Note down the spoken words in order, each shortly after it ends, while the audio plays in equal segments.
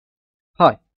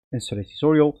Hi, in today's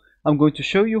tutorial, I'm going to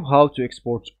show you how to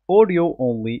export audio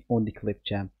only on the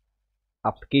Clipchamp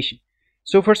application.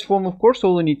 So first of all,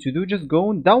 all you need to do just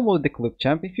go and download the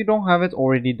Clipchamp if you don't have it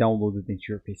already downloaded into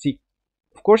your PC.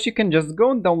 Of course, you can just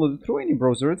go and download it through any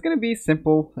browser. It's gonna be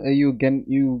simple. You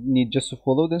need just to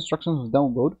follow the instructions of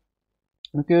download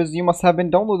because you must have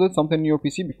been downloaded something in your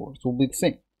PC before. It will be the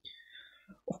same.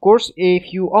 Of course,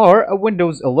 if you are a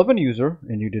Windows 11 user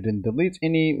and you didn't delete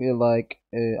any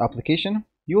application,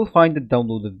 you will find it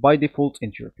downloaded by default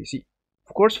into your PC.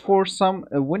 Of course, for some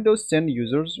Windows 10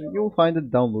 users, you will find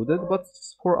it downloaded, but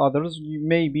for others,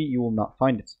 maybe you will not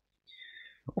find it.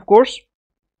 Of course,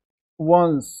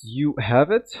 once you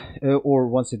have it or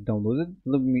once it's downloaded,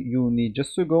 you need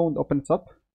just to go and open it up.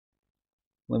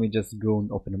 Let me just go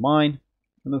and open mine,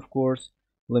 and of course,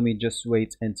 let me just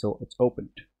wait until it's opened.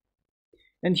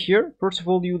 And here, first of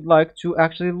all, you'd like to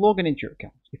actually log in into your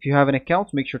account. If you have an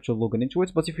account, make sure to log in into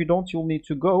it. But if you don't, you'll need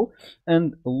to go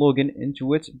and log in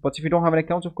into it. But if you don't have an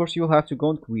account, of course, you'll have to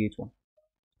go and create one.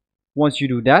 Once you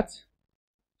do that,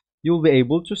 you'll be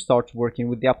able to start working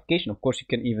with the application. Of course, you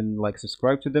can even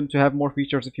subscribe to them to have more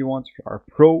features if you want, if you are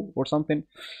a pro or something.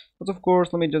 But of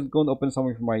course, let me just go and open some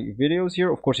of my videos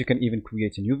here. Of course, you can even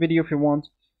create a new video if you want.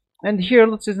 And here,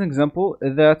 let's use an example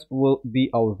that will be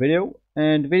our video,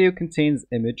 and video contains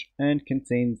image and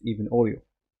contains even audio.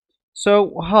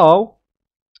 So how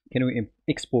can we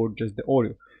export just the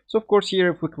audio? So of course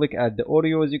here, if we click at the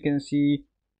audio, as you can see,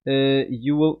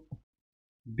 you will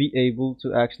be able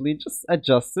to actually just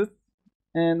adjust it.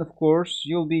 And of course,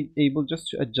 you'll be able just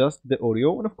to adjust the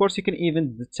audio. And of course, you can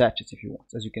even detach it if you want.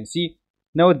 As you can see,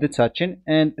 now it's detaching,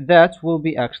 and that will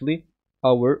be actually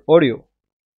our audio.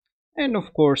 And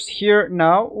of course here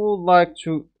now we would like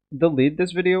to delete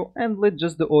this video and let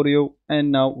just the audio,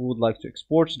 and now we would like to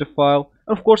export the file.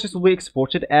 And of course it will be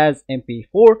exported as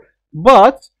MP4,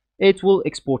 but it will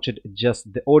export it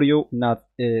just the audio, not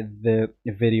the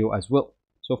video as well.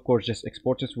 So of course just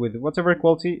export it with whatever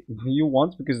quality you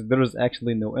want, because there is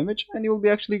actually no image, and you will be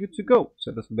actually good to go.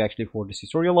 So this will be actually for this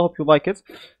tutorial. I hope you like it.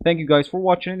 Thank you guys for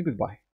watching, and goodbye.